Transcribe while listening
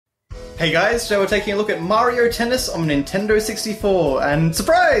Hey guys, today we're taking a look at Mario Tennis on Nintendo 64, and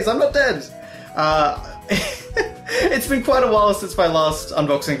surprise, I'm not dead! It's been quite a while since my last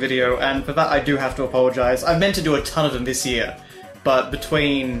unboxing video, and for that I do have to apologise. I meant to do a ton of them this year, but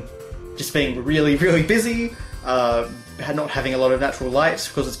between just being really busy, not having a lot of natural light,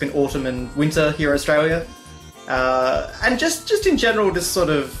 because it's been autumn and winter here in Australia, and just in general, just sort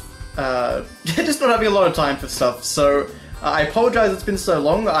of, just not having a lot of time for stuff, so I apologise it's been so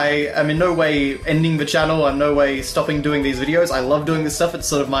long. I am in no way ending the channel, I'm no way stopping doing these videos. I love doing this stuff, it's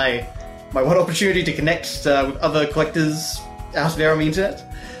sort of my one opportunity to connect with other collectors out there on the internet.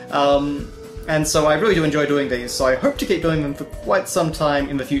 And so I really do enjoy doing these, so I hope to keep doing them for quite some time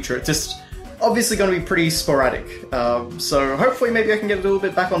in the future. It's just obviously going to be pretty sporadic, so hopefully maybe I can get a little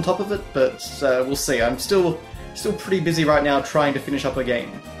bit back on top of it, but we'll see. I'm still pretty busy right now trying to finish up a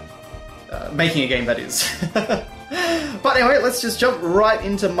game. Making a game, that is. But anyway, let's just jump right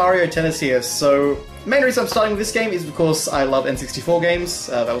into Mario Tennis here. So, the main reason I'm starting with this game is because I love N64 games.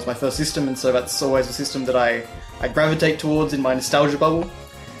 That was my first system, and so that's always a system that I gravitate towards in my nostalgia bubble.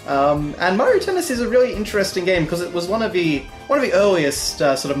 And Mario Tennis is a really interesting game because it was one of the earliest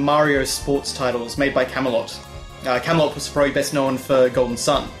sort of Mario sports titles made by Camelot. Camelot was probably best known for Golden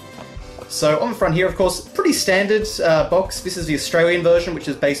Sun. So on the front here, of course, pretty standard box. This is the Australian version, which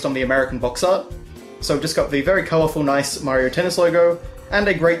is based on the American box art. So we've just got the very colourful, nice Mario Tennis logo, and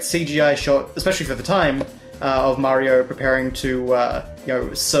a great CGI shot, especially for the time, of Mario preparing to,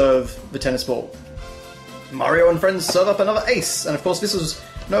 serve the tennis ball. Mario and friends serve up another ace, and of course this was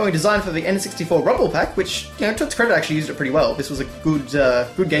not only designed for the N64 Rumble Pack, which, to its credit, actually used it pretty well. This was a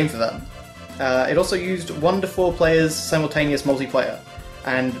good game for them. It also used 1 to 4 players simultaneous multiplayer.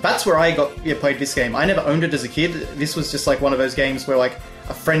 And that's where I played this game. I never owned it as a kid. This was just like one of those games where like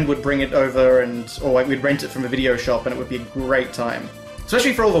a friend would bring it over or like we'd rent it from a video shop and it would be a great time.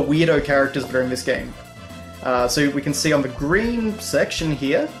 Especially for all the weirdo characters that are in this game. So we can see on the green section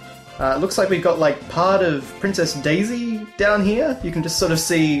here, it looks like we've got like part of Princess Daisy down here. You can just sort of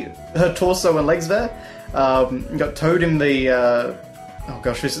see her torso and legs there. You've got Toad in the, oh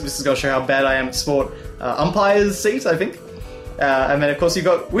gosh, this is going to show how bad I am at sport, umpire's seat, I think. And then, of course, you've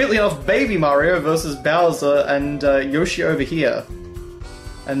got, weirdly enough, Baby Mario versus Bowser and Yoshi over here.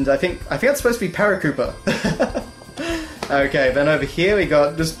 And I think that's supposed to be Paracooper. Okay, then over here we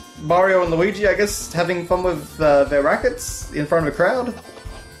got just Mario and Luigi, I guess, having fun with their rackets in front of a crowd.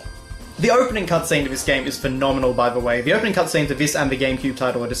 The opening cutscene to this game is phenomenal, by the way. The opening cutscene to this and the GameCube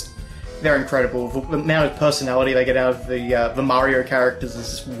title are just, they're incredible. The amount of personality they get out of the Mario characters is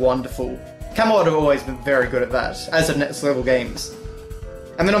just wonderful. Camelot have always been very good at that, as have Next Level Games.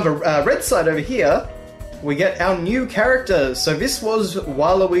 And then on the red side over here, we get our new characters. So this was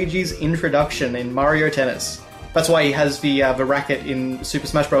Waluigi's introduction in Mario Tennis. That's why he has the racket in Super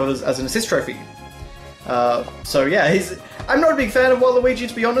Smash Bros. As an assist trophy. So yeah, I'm not a big fan of Waluigi,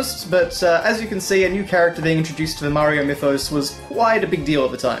 to be honest, but as you can see, a new character being introduced to the Mario mythos was quite a big deal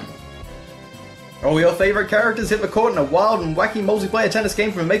at the time. All your favourite characters hit the court in a wild and wacky multiplayer tennis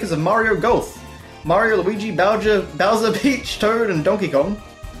game from the makers of Mario Golf. Mario, Luigi, Bowser, Peach, Toad, and Donkey Kong.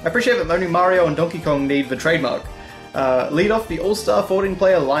 I appreciate that only Mario and Donkey Kong need the trademark. Lead off the all-star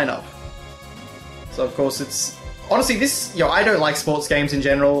 14-player lineup. So of course it's... Honestly, this... I don't like sports games in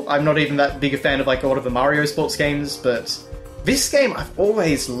general. I'm not even that big a fan of like a lot of the Mario sports games, but this game I've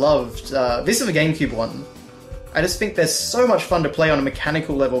always loved. This is the GameCube one. I just think there's so much fun to play on a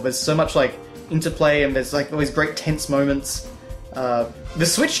mechanical level. There's so much like interplay, and there's like all these great tense moments. The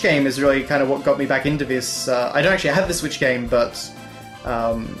Switch game is really kind of what got me back into this. I don't actually have the Switch game, but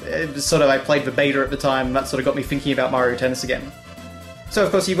it was sort of, I played the beta at the time, and that sort of got me thinking about Mario Tennis again. So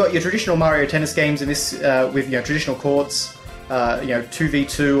of course you've got your traditional Mario Tennis games in this, with traditional courts,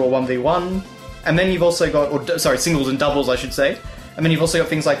 2v2 or 1v1, and then you've also got, singles and doubles I should say, and then you've also got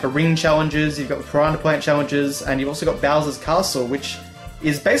things like the Ring Challenges, you've got the Piranha Plant Challenges, and you've also got Bowser's Castle, which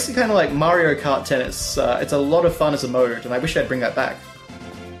is basically kind of like Mario Kart Tennis. It's a lot of fun as a mode, and I wish they'd bring that back.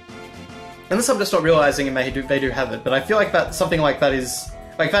 Unless I'm just not realising, and they do have it, but I feel like that something like that is...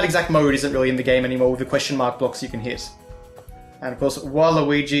 Like, that exact mode isn't really in the game anymore with the question mark blocks you can hit. And of course,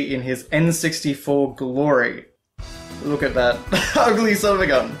 Waluigi in his N64 glory. Look at that. Ugly son of a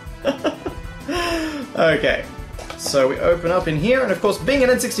gun. Okay. So we open up in here, and of course, being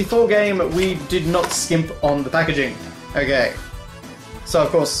an N64 game, we did not skimp on the packaging. Okay. So of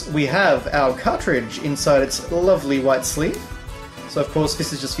course, we have our cartridge inside its lovely white sleeve. So of course,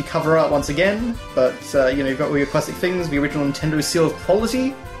 this is just the cover art once again, but you've got all your classic things, the original Nintendo seal of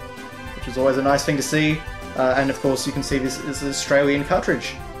quality, which is always a nice thing to see. And of course, you can see this is an Australian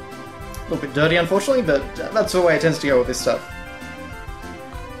cartridge. A little bit dirty, unfortunately, but that's the way it tends to go with this stuff.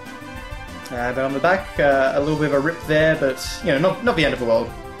 But on the back, a little bit of a rip there, but you know, not the end of the world.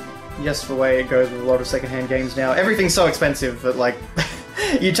 Just the way it goes with a lot of secondhand games now. Everything's so expensive that, like,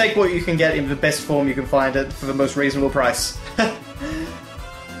 you take what you can get in the best form you can find it for the most reasonable price.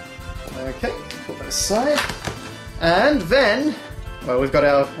 Okay, put that aside. And then, well, we've got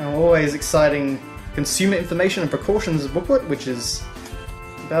our always exciting consumer information and precautions booklet, which is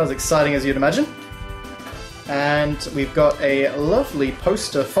about as exciting as you'd imagine. And we've got a lovely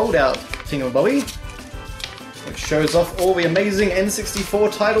poster fold-out thingamabobby, which shows off all the amazing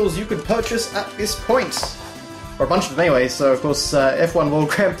N64 titles you could purchase at this point. Or a bunch of them anyway, so of course F1 World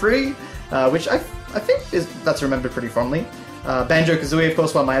Grand Prix, which I think that's remembered pretty fondly. Banjo-Kazooie, of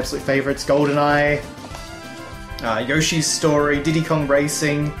course, one of my absolute favourites. GoldenEye, Yoshi's Story, Diddy Kong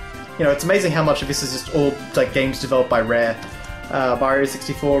Racing. You know, it's amazing how much of this is just all like games developed by Rare. Mario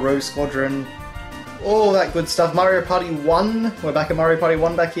 64, Rogue Squadron, all that good stuff. Mario Party 1, we're back at Mario Party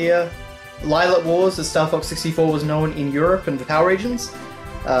 1 back here. Lilac Wars, as Star Fox 64 was known in Europe and the PAL regions.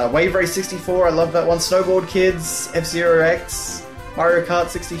 Wave Race 64, I love that one. Snowboard Kids, F-Zero X, Mario Kart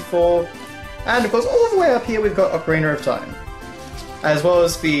 64, and of course all the way up here we've got Ocarina of Time. As well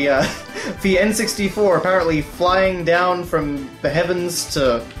as the N64 apparently flying down from the heavens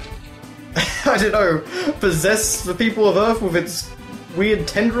to, I don't know, possess the people of Earth with its weird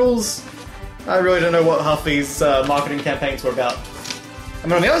tendrils. I really don't know what half these marketing campaigns were about.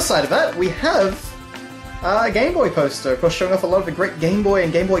 And on the other side of that, we have a Game Boy poster, of course showing off a lot of the great Game Boy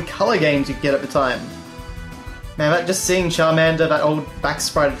and Game Boy Color games you could get at the time. Man, just seeing Charmander, that old back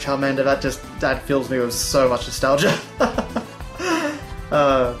sprite of Charmander, that fills me with so much nostalgia.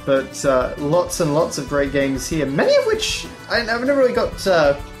 But lots and lots of great games here, many of which I've never really got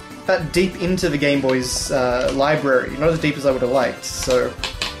that deep into the Game Boy's library, not as deep as I would have liked, so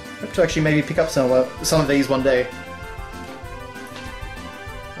I hope to actually maybe pick up some of these one day.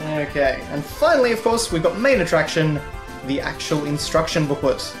 Okay, and finally, of course, we've got main attraction, the actual instruction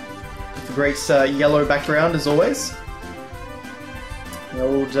booklet, with the great yellow background as always. The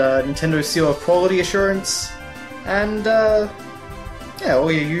old Nintendo seal of quality assurance, and yeah,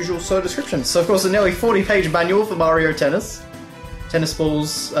 all your usual descriptions. So of course a nearly 40-page manual for Mario Tennis. Tennis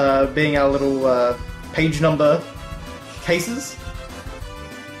balls being our little page number cases.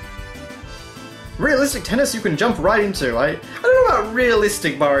 Realistic tennis you can jump right into. I don't know about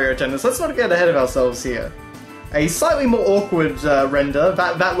realistic Mario Tennis, let's not get ahead of ourselves here. A slightly more awkward render,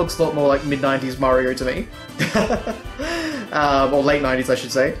 that looks a lot more like mid-90s Mario to me. Or late 90s I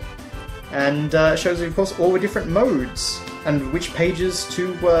should say. And shows you of course all the different modes and which pages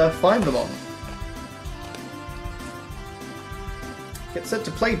to find them on. Get set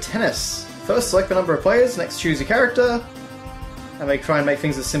to play tennis. First select the number of players, next choose your character, and they try and make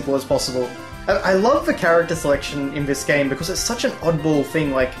things as simple as possible. I love the character selection in this game because it's such an oddball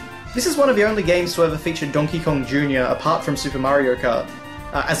thing. Like, this is one of the only games to ever feature Donkey Kong Jr. apart from Super Mario Kart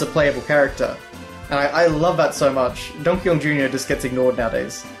as a playable character. And I love that so much. Donkey Kong Jr. just gets ignored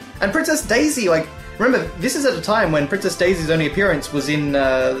nowadays. And Princess Daisy, like, remember, this is at a time when Princess Daisy's only appearance was in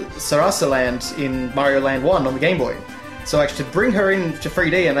Sarasa Land in Mario Land 1 on the Game Boy. So actually to bring her in to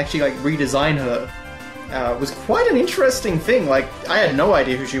 3D and actually like redesign her was quite an interesting thing. Like, I had no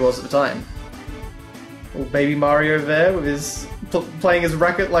idea who she was at the time. Little baby Mario there with his playing his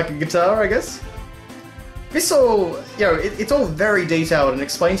racket like a guitar, I guess. This all, you know, it's all very detailed and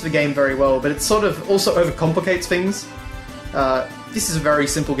explains the game very well, but it sort of also overcomplicates things. This is a very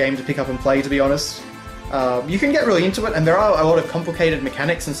simple game to pick up and play, to be honest. You can get really into it, and there are a lot of complicated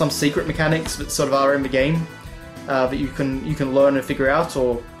mechanics and some secret mechanics that sort of are in the game that you can learn and figure out,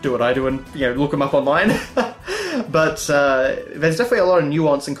 or do what I do and look them up online. But there's definitely a lot of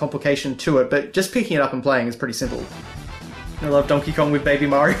nuance and complication to it, but just picking it up and playing is pretty simple. I love Donkey Kong with Baby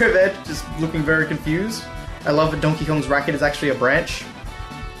Mario there, just looking very confused. I love that Donkey Kong's racket is actually a branch.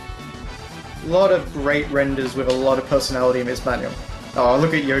 A lot of great renders with a lot of personality in this manual. Oh,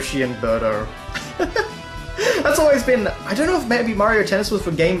 look at Yoshi and Birdo. That's always been... I don't know if maybe Mario Tennis was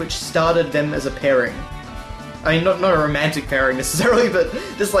the game which started them as a pairing. I mean, not a romantic pairing necessarily, but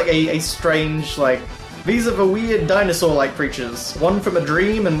just like a strange, like... These are the weird dinosaur-like creatures. One from a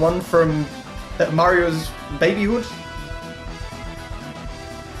dream and one from Mario's babyhood.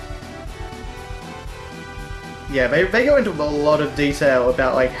 Yeah, they go into a lot of detail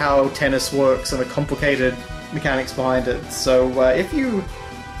about like how tennis works and the complicated mechanics behind it. So if you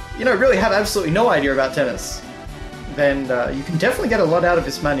really have absolutely no idea about tennis, then you can definitely get a lot out of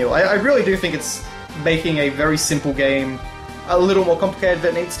this manual. I really do think it's making a very simple game a little more complicated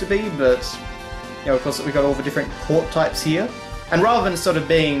than it needs to be, but of course we've got all the different court types here. And rather than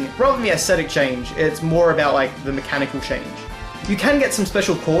the aesthetic change, it's more about like the mechanical change. You can get some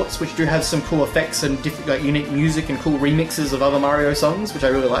special ports which do have some cool effects and different, like, unique music and cool remixes of other Mario songs, which I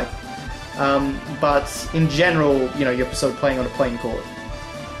really like. But in general, you know, you're sort of playing on a plain chord.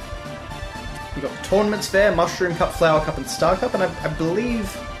 You've got the tournaments there, Mushroom Cup, Flower Cup, and Star Cup, and I believe...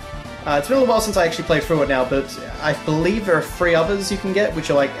 it's been a little while since I actually played through it now, but I believe there are 3 others you can get, which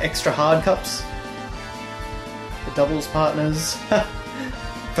are like extra hard cups. The doubles partners.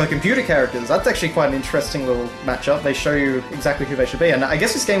 For computer characters, that's actually quite an interesting little matchup. They show you exactly who they should be, and I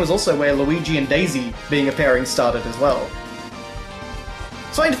guess this game was also where Luigi and Daisy being a pairing started as well.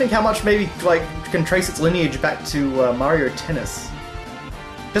 It's funny to think how much maybe like can trace its lineage back to Mario Tennis.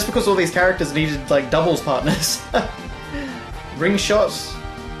 Just because all these characters needed like doubles partners. Ring shot.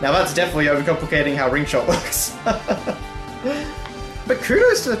 Now that's definitely overcomplicating how ring shot works. But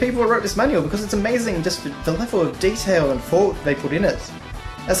kudos to the people who wrote this manual, because it's amazing just the level of detail and thought they put in it.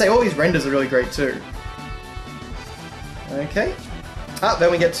 I say, all these renders are really great too. Okay.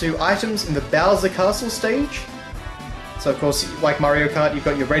 Then we get to items in the Bowser Castle stage. So of course, like Mario Kart, you've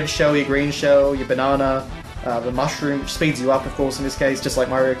got your red shell, your green shell, your banana, the mushroom, which speeds you up, of course, in this case, just like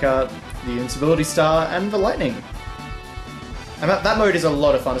Mario Kart, the invincibility star, and the lightning. And that mode is a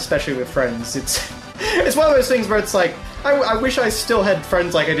lot of fun, especially with friends. It's one of those things where it's like, I wish I still had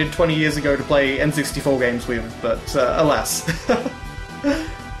friends like I did 20 years ago to play N64 games with, but alas.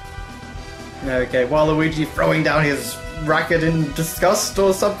 Okay, Waluigi throwing down his racket in disgust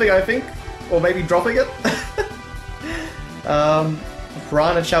or something, I think. Or maybe dropping it.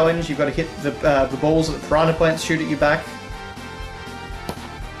 Piranha challenge, you've got to hit the balls that the piranha plants shoot at you back.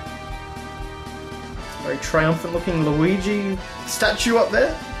 Very triumphant looking Luigi statue up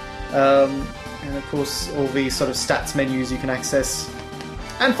there. And of course all the sort of stats menus you can access.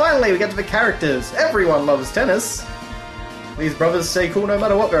 And finally we get to the characters. Everyone loves tennis. These brothers stay cool no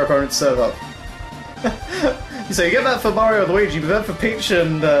matter what their opponents serve up. So you get that for Mario and Luigi, but then for Peach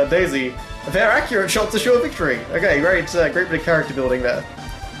and Daisy, their accurate shots assure victory. Okay, great bit of character building there.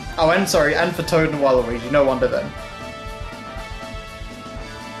 Oh, and sorry, and for Toad and Waluigi, no wonder then.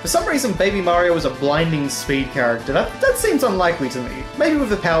 For some reason, Baby Mario was a blinding speed character. That seems unlikely to me. Maybe with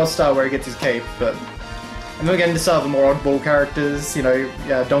the Power Star where he gets his cape, but... And then we get into some of the more oddball characters, you know,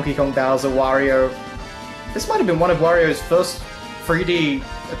 Donkey Kong, Bowser, Wario. This might have been one of Wario's first 3D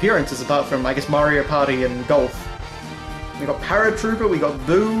appearances, apart from, I guess, Mario Party and Golf. We got Paratrooper, we got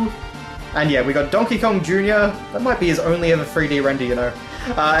Boo, and yeah, we got Donkey Kong Jr. That might be his only ever 3D render, you know.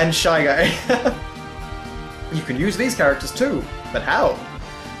 And Shy Guy. You can use these characters too, but how?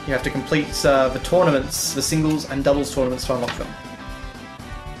 You have to complete the tournaments, the singles and doubles tournaments to unlock them.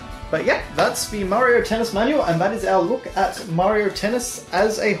 But yeah, that's the Mario Tennis manual, and that is our look at Mario Tennis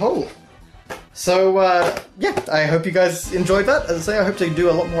as a whole. So, yeah, I hope you guys enjoyed that. As I say, I hope to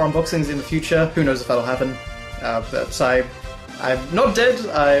do a lot more unboxings in the future. Who knows if that'll happen. But I'm not dead,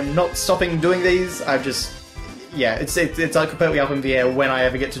 I'm not stopping doing these, I've just... Yeah, it's completely up in the air when I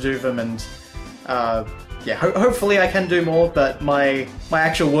ever get to do them, and... yeah, hopefully I can do more, but my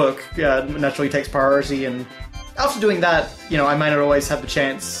actual work naturally takes priority, and after doing that, you know, I may not always have the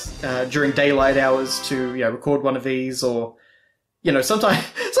chance during daylight hours to, you know, record one of these, or, you know, sometimes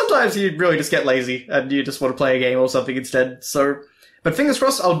you really just get lazy and you just want to play a game or something instead. So, but fingers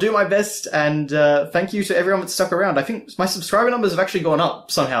crossed, I'll do my best, and thank you to everyone that stuck around. I think my subscriber numbers have actually gone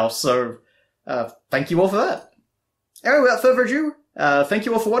up somehow, so thank you all for that. Anyway, without further ado, thank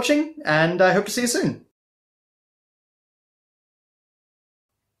you all for watching, and I hope to see you soon.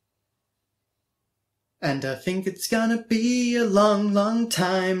 And I think it's gonna be a long, long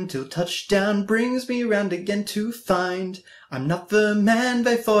time till touchdown brings me round again to find I'm not the man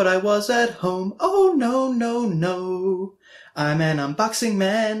they thought I was at home. Oh no, no, no. I'm an unboxing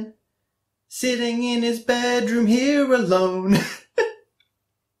man, sitting in his bedroom here alone.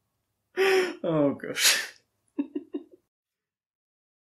 Oh gosh.